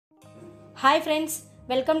Hi friends,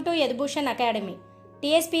 welcome to Yadubhushan academy.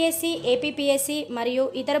 TSPSC, APPSC మరియు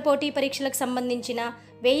ఇతర పోటీ పరీక్షలకు సంబంధించిన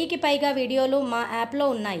 1000కి పైగా వీడియోలు మా యాప్లో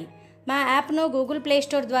ఉన్నాయి. మా యాప్ను గూగుల్ ప్లే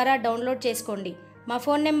స్టోర్ ద్వారా డౌన్లోడ్ చేసుకోండి. మా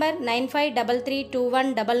ఫోన్ నెంబర్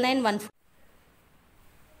 9533219914.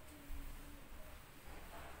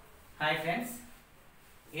 హాయ్ ఫ్రెండ్స్,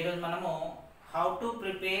 ఈరోజు మనము how to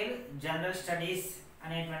prepare general studies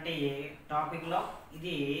అనేటువంటి టాపిక్లో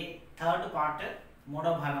ఇది థర్డ్ పార్ట్,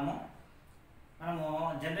 మూడో భాగము. మనము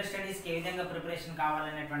జనరల్ స్టడీస్కి ఏ విధంగా ప్రిపరేషన్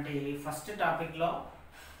కావాలనేటువంటి ఫస్ట్ టాపిక్లో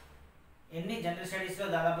ఎన్ని జనరల్ స్టడీస్లో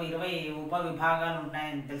దాదాపు 20 ఉప విభాగాలు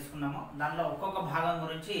ఉంటాయని తెలుసుకున్నాము. దానిలో ఒక్కొక్క భాగం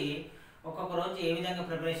గురించి ఒక్కొక్క రోజు ఏ విధంగా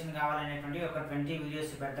ప్రిపరేషన్ కావాలనేటువంటి ఒక 20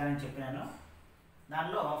 వీడియోస్ పెడతానని చెప్పినాను.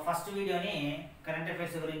 దానిలో ఫస్ట్ వీడియోని కరెంట్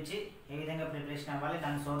అఫైర్స్ గురించి ఏ విధంగా ప్రిపరేషన్ అవ్వాలి,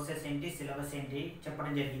 దాని సోర్సెస్ ఏంటి, సిలబస్ ఏంటి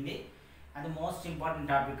చెప్పడం జరిగింది. అది most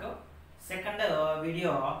important topic. Second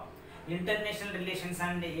video international relations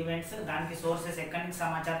and events, దానికి సోర్సెస్ ఎక్కడి నుంచి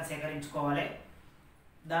సమాచారం సేకరించుకోవాలి,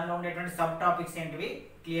 దానిలో ఉండేటువంటి సబ్ టాపిక్స్ ఏంటివి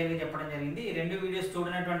క్లియర్గా చెప్పడం జరిగింది. ఈ రెండు వీడియోస్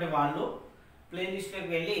చూడనటువంటి వాళ్ళు ప్లేలిస్ట్లోకి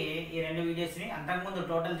వెళ్ళి ఈ రెండు వీడియోస్ని, అంతకుముందు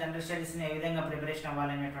టోటల్ జనరల్ స్టడీస్ని ఏ విధంగా ప్రిపరేషన్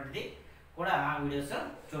అవ్వాలనేటువంటిది కూడా ఆ వీడియోస్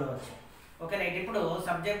చూడవచ్చు. ఓకే రైట్, ఇప్పుడు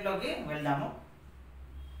సబ్జెక్ట్లోకి వెళ్దాము.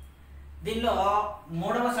 దీనిలో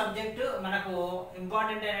మూడవ సబ్జెక్టు మనకు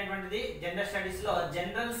ఇంపార్టెంట్ అయినటువంటిది జనరల్ స్టడీస్లో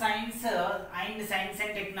general science and science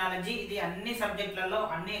and technology. ఇది అన్ని సబ్జెక్టులలో,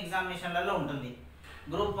 అన్ని ఎగ్జామినేషన్లలో ఉంటుంది.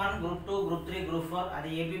 గ్రూప్ 1, గ్రూప్ 2, గ్రూప్ 3, గ్రూప్ 4, అది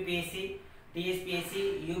ఏపీపీఎస్సి, టీఎస్పీఎస్సి,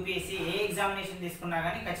 యూపీఎస్సి ఏ ఎగ్జామినేషన్ తీసుకున్నా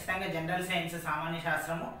కానీ ఖచ్చితంగా జనరల్ సైన్స్, సామాన్య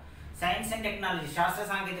శాస్త్రము, సైన్స్ అండ్ టెక్నాలజీ, శాస్త్ర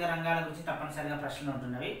సాంకేతిక రంగాల గురించి తప్పనిసరిగా ప్రశ్నలు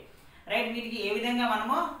ఉంటున్నవి. రైట్, వీటికి ఏ విధంగా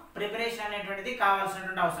మనము ప్రిపరేషన్ అనేటువంటిది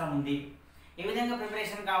కావాల్సినటువంటి అవసరం ఉంది. ఏ విధంగా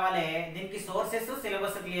ప్రిపరేషన్ కావాలి, దీనికి సోర్సెస్,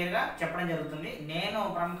 సిలబస్ క్లియర్గా చెప్పడం జరుగుతుంది. నేను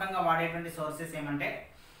ప్రముఖంగా వాడేటువంటి సోర్సెస్ ఏమంటే,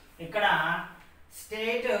 ఇక్కడ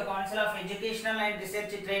state council of educational and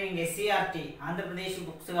research training SCRT Andhra Pradesh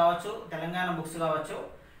books కావచ్చు, తెలంగాణ బుక్స్ కావచ్చు,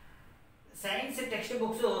 science text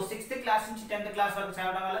books 6th class నుంచి 10th క్లాస్ వరకు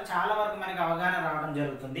చదవడం వల్ల చాలా వరకు మనకు అవగాహన రావడం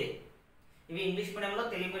జరుగుతుంది. ఇవి ఇంగ్లీష్ మీడియంలో,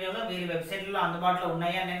 తెలుగు మీడియంలో వీరి వెబ్సైట్లో అందుబాటులో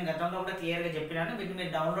ఉన్నాయి అని నేను గతంలో కూడా క్లియర్గా చెప్పినాను. వీటిని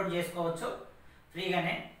మీరు డౌన్లోడ్ చేసుకోవచ్చు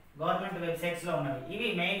ఫ్రీగానే, గవర్నమెంట్ వెబ్సైట్స్లో ఉన్నవి. ఇవి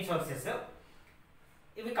మెయిన్ సోర్సెస్.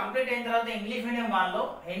 ఇవి కంప్లీట్ అయిన తర్వాత ఇంగ్లీష్ మీడియం వాళ్ళు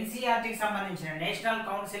NCERTకి సంబంధించిన national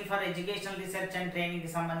council for educational research and ట్రైనింగ్కి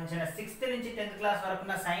సంబంధించిన 6th నుంచి 10th క్లాస్ వరకు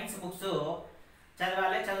ఉన్న సైన్స్ బుక్స్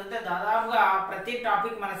చదవాలి. చదివితే దాదాపుగా ప్రతి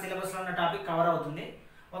టాపిక్ మన సిలబస్లో ఉన్న టాపిక్ కవర్ అవుతుంది.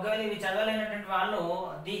 ఒకవేళ ఇవి చదవలేనటువంటి వాళ్ళు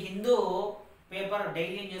the Hindu paper,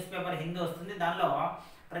 daily news paper Hindu వస్తుంది. దానిలో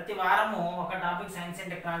ప్రతి వారము ఒక టాపిక్ సైన్స్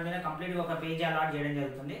అండ్ టెక్నాలజీ కంప్లీట్గా ఒక పేజీ అలాట్ చేయడం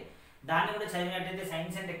జరుగుతుంది. దాన్ని కూడా చదివినట్టయితే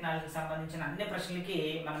సైన్స్ అండ్ టెక్నాలజీకి సంబంధించిన అన్ని ప్రశ్నలకి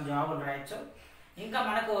మనం జవాబులు రాయొచ్చు. ఇంకా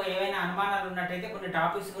మనకు ఏవైనా అనుమానాలు ఉన్నట్టయితే కొన్ని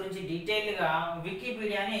టాపిక్స్ గురించి డీటెయిల్గా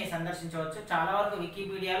వికీపీడియాని సందర్శించవచ్చు. చాలా వరకు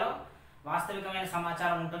వికీపీడియాలో వాస్తవికమైన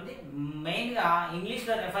సమాచారం ఉంటుంది. మెయిన్గా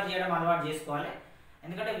ఇంగ్లీష్లో రెఫర్ చేయడం అలవాటు చేసుకోవాలి.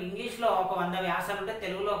 ఎందుకంటే ఇంగ్లీష్లో ఒక 100 వ్యాసాలు ఉంటే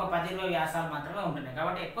తెలుగులో ఒక 10-20 వ్యాసాలు మాత్రమే ఉంటున్నాయి.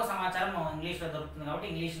 కాబట్టి ఎక్కువ సమాచారం ఇంగ్లీష్లో దొరుకుతుంది. కాబట్టి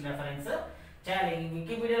ఇంగ్లీష్ రెఫరెన్స్ చేయాలి.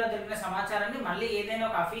 వికీపీడియాలో దొరికిన సమాచారాన్ని మళ్ళీ ఏదైనా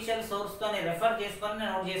ఒక అఫీషియల్ సోర్స్తోనే రెఫర్ చేసుకొని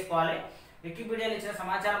నోట్ చేసుకోవాలి. వికీపీడియాలో ఇచ్చిన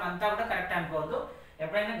సమాచారం అంతా కూడా కరెక్ట్ అనుకోవద్దు.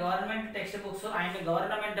 ఎప్పుడైనా government text books and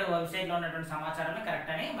government వెబ్సైట్లో ఉన్నటువంటి సమాచారాన్ని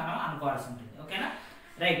కరెక్ట్ అని మనం అనుకోవాల్సి ఉంటుంది. ఓకేనా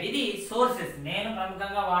రైట్, ఇది సోర్సెస్. నేను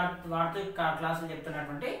ప్రముఖంగా వాడుతూ క్లాసులు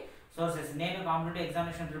చెప్తున్నటువంటి సోర్సెస్. నేను కాంపిటేటివ్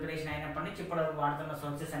ఎగ్జామినేషన్ ప్రిపరేషన్ అయినప్పటి నుంచి ఇప్పుడు వాడుతున్న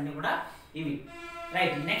సోర్సెస్ అన్ని కూడా ఇవి.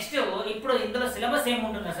 రైట్, నెక్స్ట్ ఇప్పుడు ఇందులో సిలబస్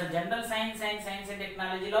ఏముంటుంది అసలు general science and science and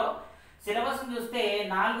టెక్నాలజీలో సిలబస్ చూస్తే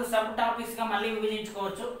 4 సబ్ టాపిక్స్ గా మళ్ళీ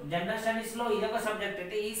విభజించుకోవచ్చు. జనరల్ స్టడీస్ లో ఇదొక సబ్జెక్ట్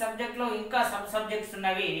అయితే, ఈ సబ్జెక్ట్ లో ఇంకా సబ్ సబ్జెక్ట్స్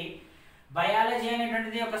ఉన్నవి. బయాలజీ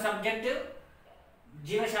అనేటువంటిది ఒక సబ్జెక్టు,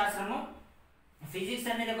 జీవశాస్త్రము. ఫిజిక్స్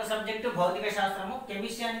అనేది ఒక సబ్జెక్టు, భౌతిక శాస్త్రము.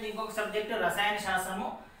 కెమిస్ట్రీ అనేది ఇంకొక సబ్జెక్టు, రసాయన శాస్త్రము.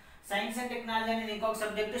 సైన్స్ అండ్ టెక్నాలజీ అనేది ఇంకొక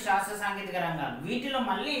సబ్జెక్టు, శాస్త్ర సాంకేతిక రంగాలు. వీటిలో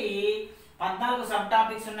మళ్ళీ 14 సబ్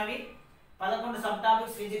టాపిక్స్ ఉన్నవి. 11 సబ్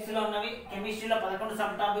టాపిక్స్ ఫిజిక్స్ లో ఉన్నవి, కెమిస్ట్రీలో 11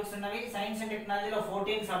 సబ్ టాపిక్స్ ఉన్నవి, సైన్స్ అండ్ టెక్నాలజీలో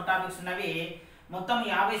 14 సబ్ టాపిక్స్ ఉన్నవి. మొత్తం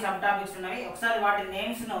 50 సబ్ టాపిక్స్ ఉన్నవి. ఒకసారి వాటి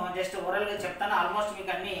నేమ్స్ ను జస్ట్ ఓరల్ గా చెప్తాను, ఆల్మోస్ట్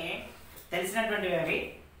మీకు అన్ని తెలిసినటువంటివి అవి.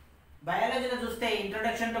 బయాలజీలో చూస్తే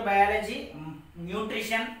introduction to biology,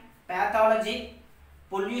 nutrition, pathology,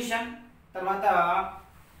 pollution, తర్వాత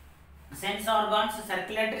sense organs,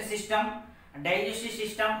 circulatory system, digestive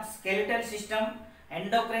system, skeletal system,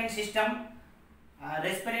 endocrine system,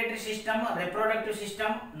 respiratory system, reproductive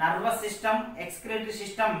system, nervous system, excretory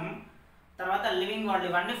system, తర్వాత లివింగ్ వరల్డ్.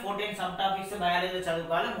 ఇవన్నీ 14 సబ్ టాపిక్స్ బయాలజీలో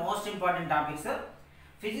చదువుకోవాలి, మోస్ట్ ఇంపార్టెంట్ టాపిక్స్.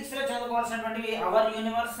 ఫిజిక్స్లో చదువుకోవాల్సినటువంటివి our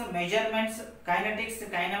universe, measurements, kinetics,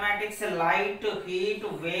 kinematics, light, heat,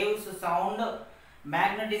 waves, sound,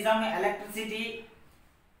 magnetism, electricity,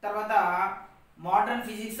 తర్వాత modern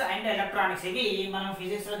physics and electronics, ఇవి మనం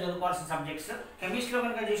ఫిజిక్స్లో చదువుకోవాల్సిన subjects. కెమిస్ట్రీలో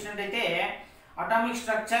కనుక చూసినట్టయితే అటామిక్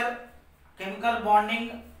స్ట్రక్చర్, కెమికల్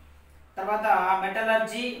బాండింగ్, తర్వాత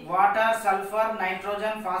metallurgy, water, sulphur,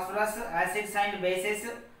 nitrogen, phosphorus, acids and bases,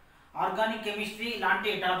 organic chemistry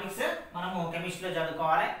లాంటి టాపిక్స్ మనము కెమిస్ట్రీలో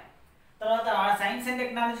చదువుకోవాలి. తర్వాత సైన్స్ అండ్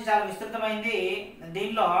టెక్నాలజీ చాలా విస్తృతమైంది.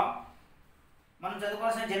 దీనిలో మనం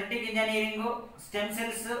చదువుకోవాల్సిన జెనెటిక్ ఇంజనీరింగ్, స్టెమ్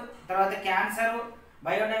సెల్స్, తర్వాత cancer,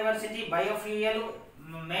 biodiversity, biofuel,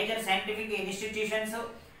 major scientific institutions,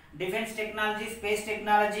 defence technology, space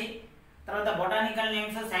technology, తర్వాత బొటానికల్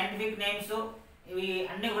నేమ్స్, సైంటిఫిక్ నేమ్స్, ఇవి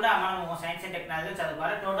అన్నీ కూడా మనం సైన్స్ అండ్ టెక్నాలజీలో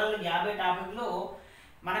చదువుకోవాలి. టోటల్ 50 టాపిక్లు.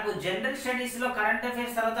 మనకు జనరల్ స్టడీస్లో కరెంట్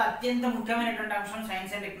అఫైర్స్ తర్వాత అత్యంత ముఖ్యమైనటువంటి అంశం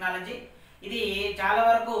సైన్స్ అండ్ టెక్నాలజీ. ఇది చాలా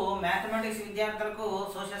వరకు మ్యాథమెటిక్స్ విద్యార్థులకు,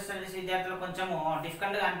 సోషల్ స్టడీస్ విద్యార్థులకు కొంచెము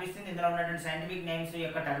డిఫికల్ట్గా అనిపిస్తుంది ఇందులో ఉన్నటువంటి సైంటిఫిక్ నేమ్స్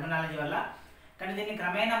యొక్క టర్మినాలజీ వల్ల. కానీ దీన్ని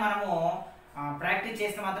క్రమేణా మనము ప్రాక్టీస్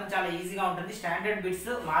చేస్తే మాత్రం చాలా ఈజీగా ఉంటుంది. స్టాండర్డ్ బిట్స్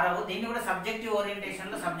మారవు. దీన్ని కూడా సబ్జెక్టివ్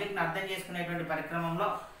ఓరియంటేషన్లో సబ్జెక్ట్ని అర్థం చేసుకునేటువంటి పరిక్రమంలో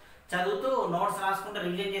చదువుతూ నోట్స్ రాసుకుంటూ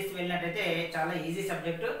రివిజన్ చేసి వెళ్ళినట్టయితే చాలా ఈజీ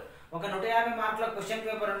సబ్జెక్టు. ఒక 150 మార్కుల క్వశ్చన్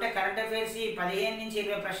పేపర్ ఉంటే కరెంట్ అఫైర్స్ 15 నుంచి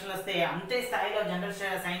 20 ప్రశ్నలు వస్తే అంతే స్థాయిలో జనరల్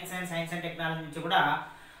సైన్స్ అండ్ టెక్నాలజీ నుంచి కూడా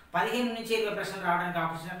 15 నుంచి 20 ప్రశ్నలు రావడానికి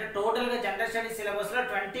అవకాశం. అంటే టోటల్గా జనరల్ స్టడీస్ సిలబస్లో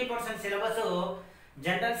 20% syllabus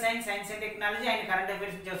general science and technology and current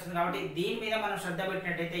affairs నుంచి వస్తుంది. కాబట్టి దీని మీద మనం శ్రద్ధ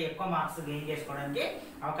పెట్టినట్టయితే ఎక్కువ మార్క్స్ గెయిన్ చేసుకోవడానికి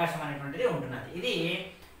అవకాశం అనేటువంటిది ఉంటున్నది. ఇది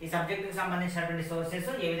ఈ సబ్జెక్టుకి సంబంధించినటువంటి సోర్సెస్,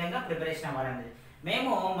 ఏ విధంగా ప్రిపరేషన్ అవ్వాలనేది.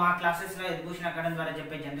 మేము మా క్లాసెస్లో ఎడ్యుకేషన్ అకాడమీ ద్వారా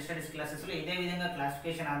చెప్పే జనరల్ స్టడీస్ క్లాసెస్లో ఇదే విధంగా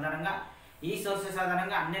క్లాసిఫికేషన్ ఆధారంగా, ఈ సోర్సెస్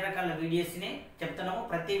ఆధారంగా అన్ని రకాల వీడియోస్ని చెప్తున్నాము.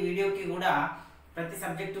 ప్రతి వీడియోకి కూడా, ప్రతి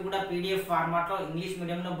సబ్జెక్టు కూడా పీడిఎఫ్ ఫార్మాట్లో ఇంగ్లీష్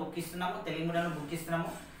మీడియంలో బుక్ ఇస్తున్నాము, తెలుగు మీడియంలో బుక్ ఇస్తున్నాము.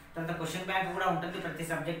 తర్వాత క్వశ్చన్ బ్యాంక్ కూడా ఉంటుంది ప్రతి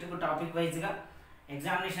సబ్జెక్టుకు టాపిక్ వైజ్గా.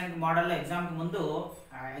 ఎగ్జామినేషన్కి మోడల్లో ఎగ్జామ్కి ముందు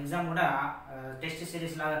ఎగ్జామ్ కూడా టెస్ట్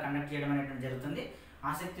సిరీస్ లాగా కండక్ట్ చేయడం అనేటువంటి జరుగుతుంది.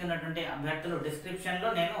 ఆసక్తి ఉన్నటువంటి అభ్యర్థులు డిస్క్రిప్షన్లో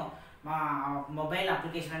నేను మా మొబైల్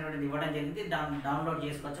అప్లికేషన్ అనేటువంటిది ఇవ్వడం జరిగింది. డౌన్లోడ్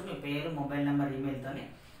చేసుకోవచ్చు మీ పేరు, మొబైల్ నెంబర్, ఈమెయిల్తోని.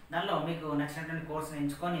 దానిలో మీకు నచ్చినటువంటి కోర్సును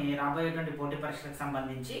ఎంచుకొని రాబోయేటువంటి పోటీ పరీక్షలకు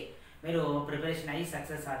సంబంధించి మీరు ప్రిపరేషన్ అయ్యి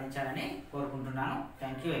సక్సెస్ సాధించాలని కోరుకుంటున్నాను.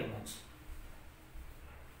 Thank you very much.